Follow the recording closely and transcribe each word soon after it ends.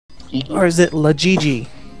Or is it La Gigi?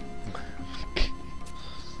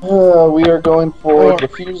 We are going for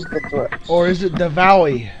defuse the threat. Or is it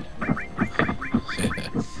Devowie?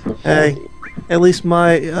 Hey, at least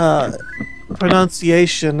my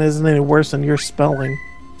pronunciation isn't any worse than your spelling.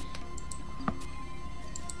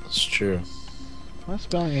 That's true. My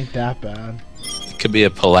spelling ain't that bad. It could be a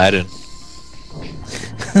Paladin.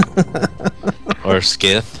 Or a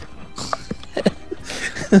Skith.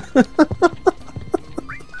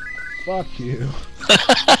 Fuck you.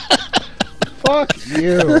 Fuck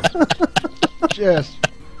you. Just.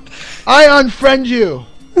 I unfriend you.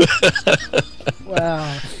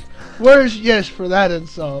 Wow. Where's yes for that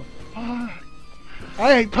insult? Fuck.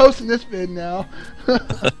 I ain't posting this vid now.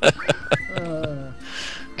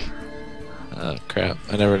 Oh crap!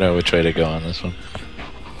 I never know which way to go on this one.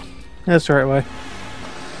 That's the right way.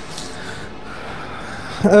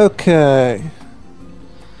 Okay.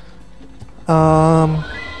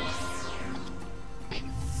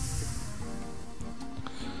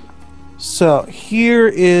 So here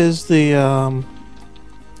is the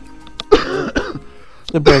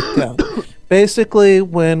the breakdown. Basically,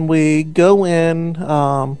 when we go in,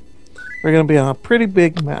 we're going to be on a pretty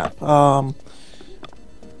big map.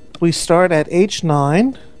 We start at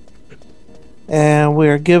H9, and we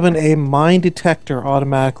are given a mine detector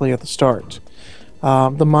automatically at the start.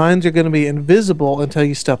 The mines are going to be invisible until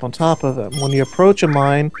you step on top of them. When you approach a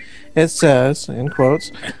mine, it says, in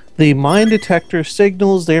quotes, "The mine detector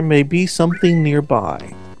signals there may be something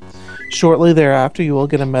nearby." Shortly thereafter, you will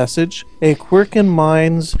get a message. A Quirkin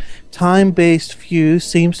mine's time-based fuse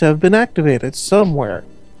seems to have been activated somewhere.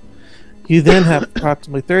 You then have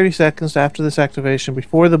approximately 30 seconds after this activation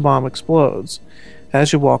before the bomb explodes.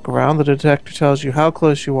 As you walk around, the detector tells you how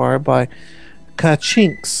close you are by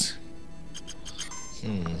ka-chinks.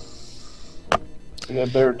 I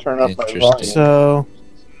better turn up my Interesting. volume. So,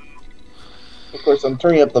 Of course, I'm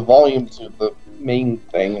turning up the volume to the main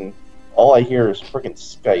thing, and all I hear is freaking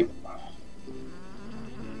Skype.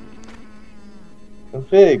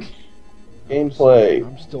 Config.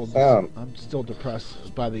 Gameplay. Sound. I'm still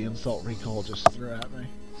depressed by the insult Recall just threw at me.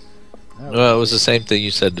 Well, it was the same thing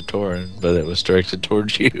you said to Torin, but it was directed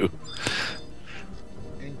towards you.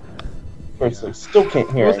 Of course, I still can't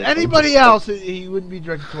hear With anything. anybody else, he wouldn't be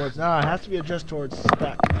directed towards. No, it has to be addressed towards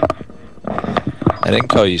Spec. I didn't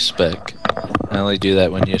call you Spec. I only do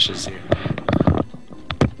that when Yisha's here.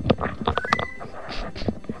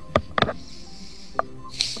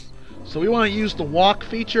 So we want to use the walk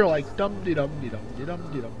feature, like dum de dum de dum de dum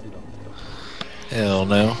de dum de dum. Hell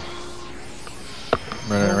no.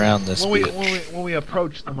 Running around this bitch. When we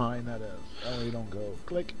approach the mine, that is. That way we don't go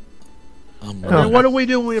click. I'm And then what do we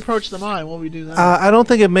do when we approach the mine? What do we do then? I don't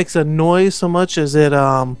think it makes a noise so much as it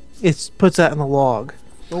puts that in the log.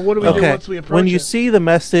 Well, what do we do once we approach When you it? see the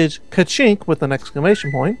message ka-chink with an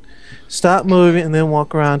exclamation point, stop moving and then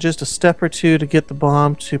walk around just a step or two to get the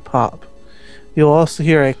bomb to pop. You'll also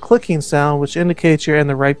hear a clicking sound which indicates you're in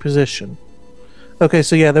the right position. Okay,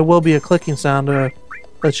 so yeah, there will be a clicking sound to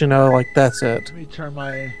let you know, like, that's it. Let me turn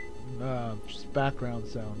my background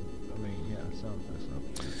sound. I mean, yeah,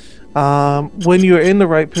 sound. When you're in the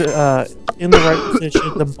right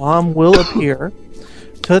position, the bomb will appear.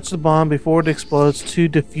 Touch the bomb before it explodes to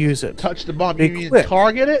defuse it. Touch the bomb. Be You mean quick.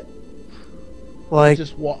 target it? Like,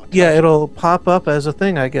 Just walk. yeah, it'll pop up as a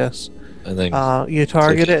thing, I guess. And then You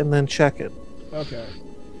target it and then check it. Okay.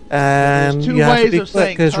 And There's two you have to ways be of quick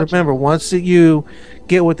saying because touch remember, once you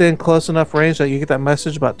get within close enough range that you get that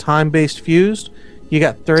message about time-based fused, you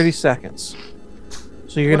got 30 seconds.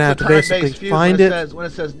 So you're gonna have to basically find it. When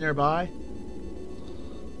it says nearby.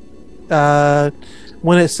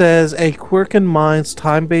 When it says a Quirkin mine's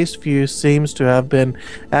time-based fuse seems to have been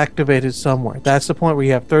activated somewhere. That's the point where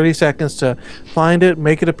you have 30 seconds to find it,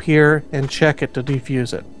 make it appear, and check it to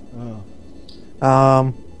defuse it.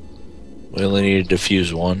 Oh. we only need to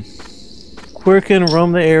defuse one. Quirkin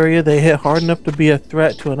roam the area. They hit hard enough to be a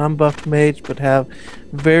threat to an unbuffed mage, but have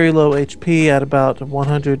very low HP at about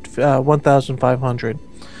 1,500.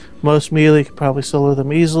 Most melee could probably solo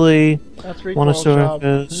them easily. That's One of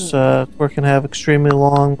surface Quirkin have extremely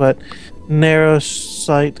long but narrow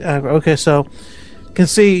sight aggro. Okay, so can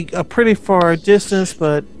see a pretty far distance,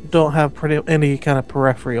 but don't have any kind of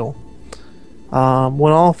peripheral.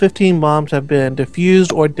 When all 15 bombs have been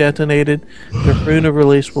defused or detonated, the rune of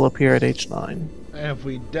release will appear at H9. And if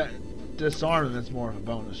we disarm them, it's more of a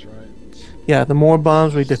bonus, right? Yeah, the more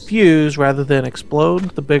bombs we defuse rather than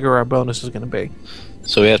explode, the bigger our bonus is going to be.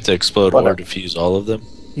 So we have to explode or defuse all of them?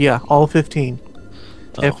 Yeah, all 15.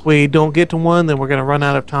 Oh. If we don't get to one, then we're going to run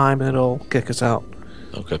out of time and it'll kick us out.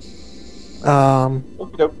 Okay.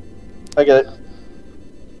 Okey-doke. I get it.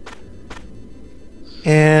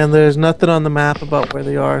 And there's nothing on the map about where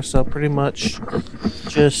they are, so pretty much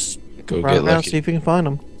just Go run get around, lucky. see if you can find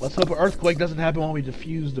them. Let's hope an earthquake doesn't happen when we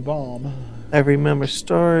defuse the bomb. Every member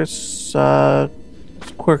starts.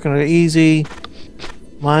 Quirking are easy.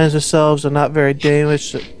 Mines themselves are not very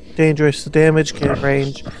dangerous. The damage can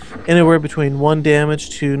range anywhere between 1 damage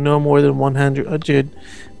to no more than 100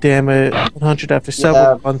 damage. 100 after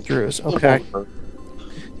several run-throughs. Okay.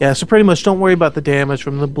 Yeah, so pretty much don't worry about the damage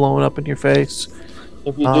from them blowing up in your face.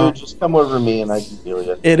 If you do, just come over to me and I can heal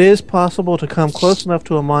you. It is possible to come close enough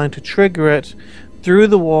to a mine to trigger it through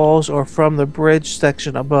the walls or from the bridge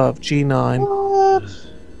section above, G9. What?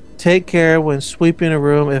 Take care when sweeping a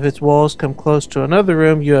room if its walls come close to another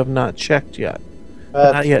room you have not checked yet.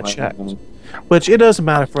 Not yet checked. Which, it doesn't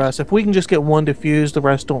matter for us. If we can just get one defused, the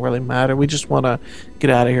rest don't really matter. We just want to get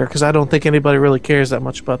out of here, because I don't think anybody really cares that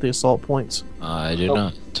much about the assault points. I do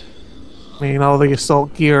not. I mean, all the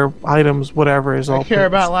assault gear, items, whatever is all I care points.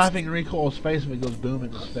 about laughing Recoil's face when it goes boom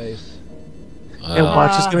in his face. And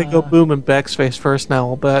watch, it's going to go boom in Beck's face first now,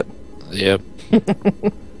 I'll bet. Yep. We'll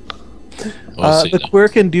see The though. queer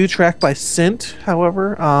can do track by scent,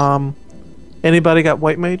 however. Anybody got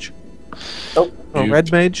white mage? Nope. Or You-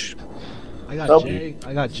 red mage? I got Nope. Jig.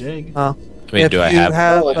 I got Jig. I mean, If do I you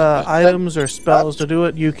have? items or spells to do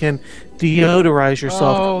it, you can deodorize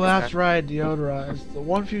yourself. Oh, that's right, deodorize. The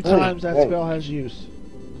one few times that spell has use.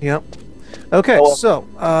 Yep. Okay, Oh.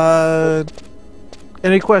 so,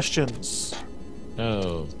 any questions?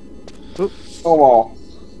 No. Come on.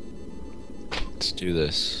 Let's do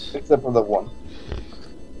this. Except for the one.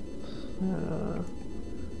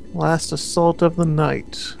 Last assault of the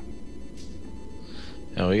night.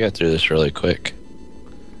 No, we got through this really quick.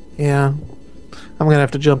 Yeah. I'm gonna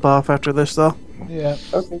have to jump off after this, though. Yeah.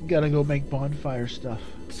 Okay. Gotta go make bonfire stuff.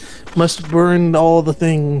 Must burn all the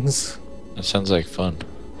things. That sounds like fun.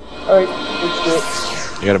 Alright, let's do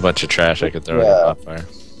it. You got a bunch of trash I could throw in Yeah. the bonfire.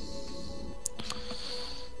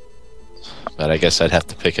 But I guess I'd have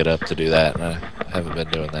to pick it up to do that, and I haven't been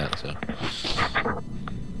doing that, so.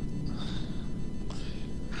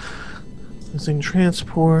 Using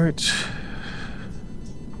transport.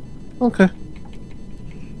 Okay.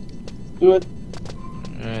 Do it.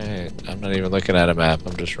 Alright, I'm not even looking at a map,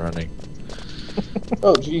 I'm just running.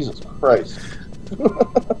 Oh, Jesus Christ.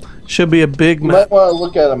 Should be a big You map. might want to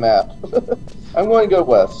look at a map. I'm going to go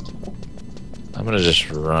west. I'm gonna just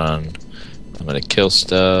run. I'm gonna kill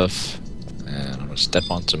stuff, and I'm gonna step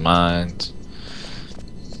onto mines.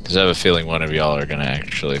 Because I have a feeling one of y'all are gonna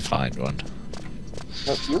actually find one.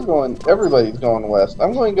 No, you're going. Everybody's going west.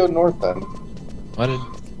 I'm going to go north then. What did...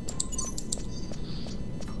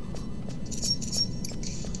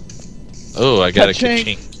 Oh, I got a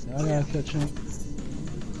Ka-chink. ka-chink. I got a chink.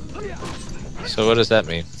 So what does that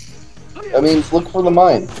mean? That means look for the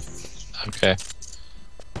mine. Okay.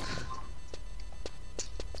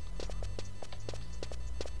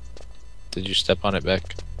 Did you step on it,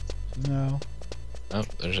 Beck? No. Oh,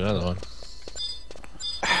 there's another one.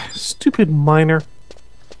 Stupid miner.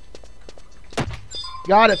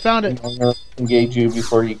 Got it. Found it. I'm going to engage you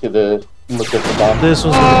before you could look at the bomb. This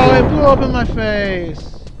was Oh, it blew up in my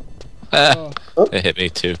face. Ah, Oh, it hit me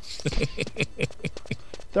too.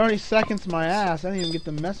 30 seconds my ass. I didn't even get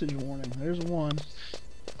the message warning. There's one.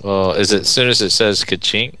 Well, is it as soon as it says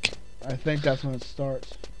ka-chink? I think that's when it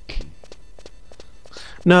starts.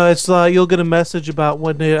 No, it's you'll get a message about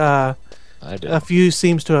when it, I did. a fuse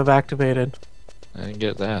seems to have activated. I didn't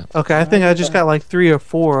get that. Okay, I think I just got like 3 or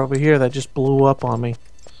 4 over here that just blew up on me.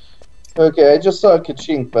 Okay, I just saw a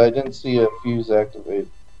ka-chink, but I didn't see a fuse activate.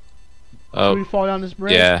 Should we Oh, fall down this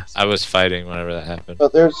bridge? yeah. I was fighting whenever that happened.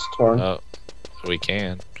 But there's Torn. Oh, we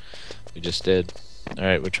can. We just did.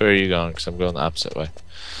 Alright, which way are you going? Because I'm going the opposite way.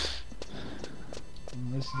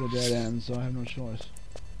 This is a dead end, so I have no choice.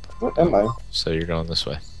 Where am I? So you're going this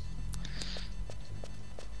way.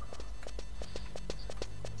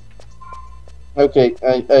 Okay,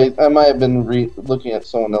 I might have been looking at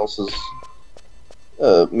someone else's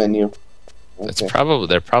menu. It's Okay.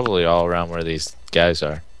 they're probably all around where these guys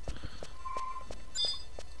are.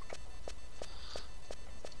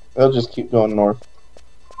 I'll just keep going north.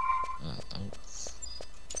 Oh.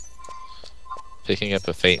 Picking up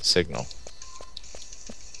a faint signal.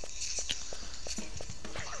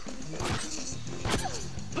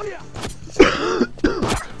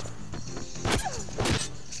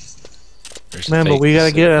 There's a Remember, faint we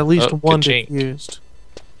gotta get signal. at least Oh, one ka-chink. diffused.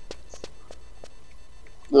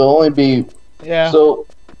 There'll only be Yeah. so.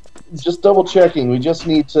 Just double checking. We just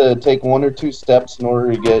need to take 1 or 2 steps in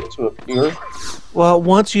order to get to a pier. Well,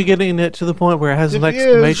 once you get in it to the point where it has an Diffused.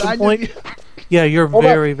 exclamation I point, yeah, you're Hold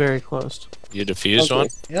on. very, very close. You defused Okay. one?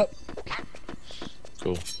 Yep.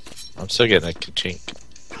 Cool. I'm still getting a ka-chink.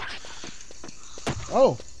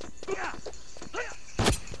 Oh.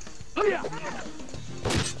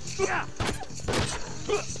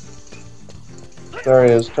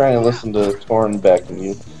 Sorry, I was trying to listen to Torn back and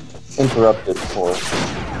you interrupted for.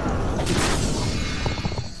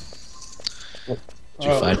 Did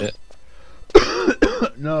you find it?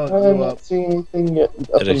 No, it I'm blew not up. seeing anything yet.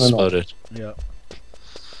 Up It in the north. exploded. Yeah.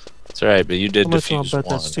 It's alright, but you did I'm just gonna defuse bet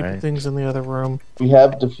that one, stupid right? thing's in the other room. We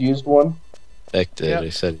have diffused one. Beck did. Yep.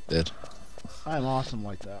 He said he did. I'm awesome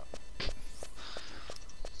like that.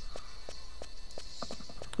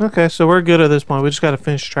 Okay, so we're good at this point. We just gotta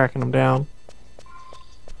finish tracking them down.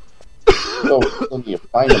 So when you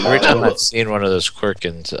find them, Every time all, I've seen one of those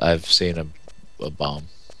Quirkins, I've seen a bomb.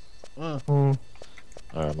 Mm.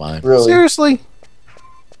 Or a mine. really, Seriously?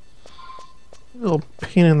 Little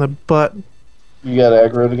pain in the butt. you got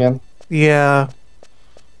aggroed again. Yeah.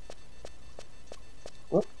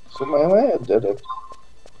 So my lad did it.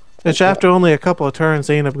 Which after only a couple of turns,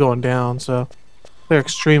 they end up going down, so they're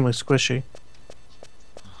extremely squishy.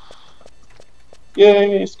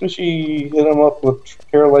 Yay, Squishy hit him up with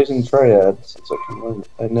paralyzing triads. It's like,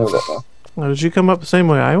 I know that now. Now, did you come up the same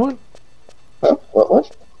way I went? Huh?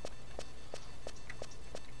 What?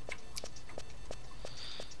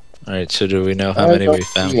 Alright, so do we know how I many don't we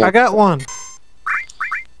found? see it. I got one.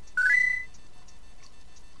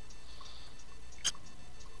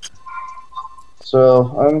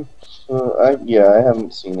 So I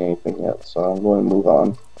haven't seen anything yet, so I'm going to move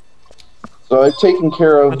on. So I've taken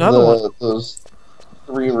care of Another those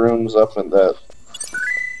 3 rooms up in the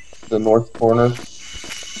north corner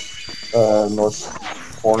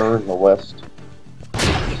in the west.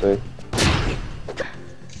 See?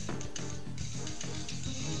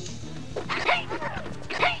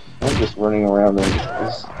 I'm just running around in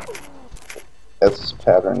S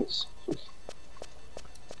patterns.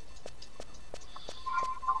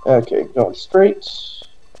 Okay, going straight.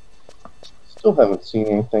 Still haven't seen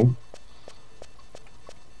anything.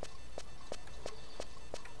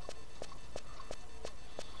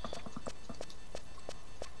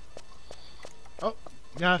 Oh,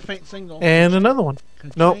 got a faint signal. And another one.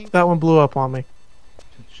 Nope, Ka-chink, that one blew up on me.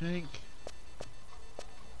 ka-chink.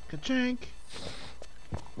 Ka-chink.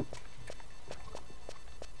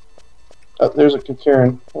 Oh, there's a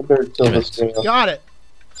Karen. I better kill Damn this it. thing. Got it.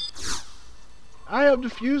 I have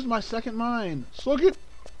defused my second mine. Look it.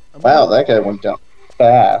 Wow, that guy went down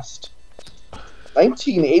fast.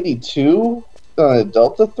 1982 on a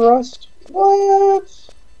Delta thrust? What?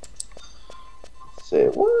 Say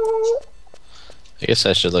what? I guess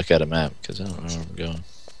I should look at a map, because I don't know where I'm going.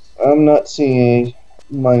 I'm not seeing any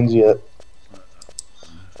mines yet.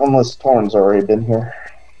 Unless Torn's already been here.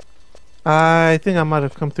 I think I might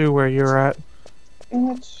have come through where you're at.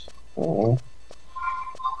 What? Oh.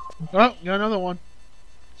 Oh, got another one.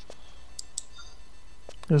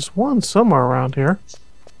 There's one somewhere around here.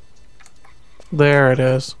 There it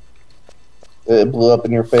is. It blew up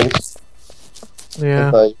in your face. I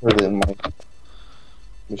Yeah. thought you heard it in my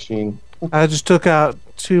machine. I just took out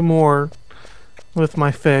 2 more with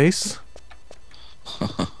my face. Hey,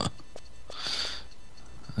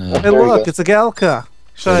 There you look, go. it's a Galka.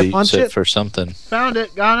 Should I punch it? For something. Found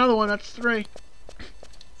it. Got another one. That's 3.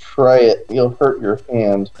 Try it. You'll hurt your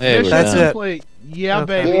hand. Hey, we're Mission That's done. it. complete. Yeah,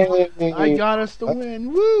 Okay. baby. I got us the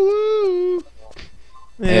win. Woo woo.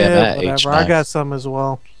 Hey, I'm Yeah, at whatever. I H9. got some as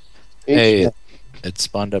well. Hey, it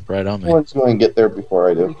spawned up right on me. Torn's going to get there before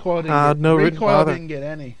I do. Recoil didn't, No reason to Recoil bother. didn't get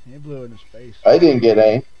any. It blew in his face. I didn't get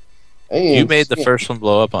any. You made the first one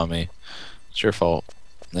blow up on me. It's your fault.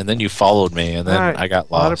 And then you followed me, and then Alright, I got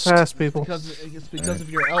Let lost. it pass, people. It's because of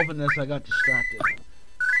your elvenness I got distracted.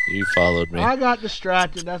 You followed me. I got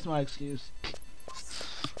distracted. That's my excuse.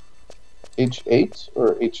 H8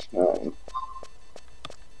 or H9?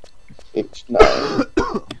 H9.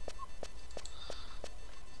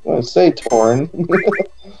 I want to say Torn.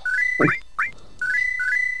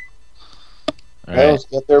 I Alright, almost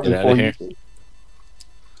got there get outta before you here. did.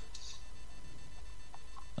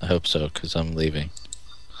 I hope so, because I'm leaving.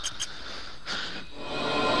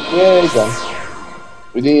 Yay, done.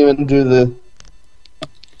 We didn't even do the.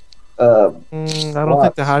 I don't think the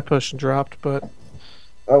Lots. high push dropped, but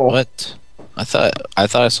Oh, What? I thought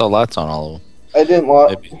I saw lots on all of them. I didn't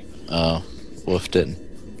want. Maybe. Oh, Wolf didn't.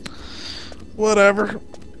 whatever.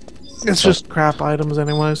 It's just crap items,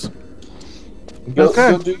 anyways. Go,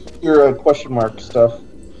 Okay. go do your question mark stuff.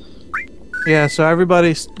 Yeah, so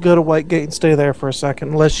everybody go to White Gate and stay there for a second.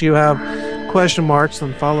 Unless you have question marks,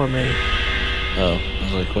 then follow me. Oh, I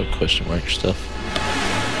was like, what question mark stuff?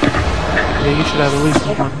 Yeah, you should have at least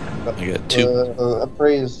one. I got 2.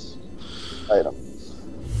 Appraise item.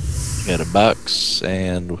 got a box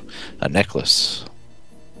and a necklace.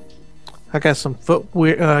 I got some foot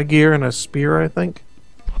gear and a spear, I think.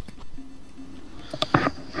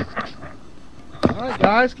 Alright,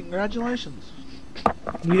 guys, congratulations.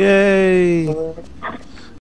 Yay!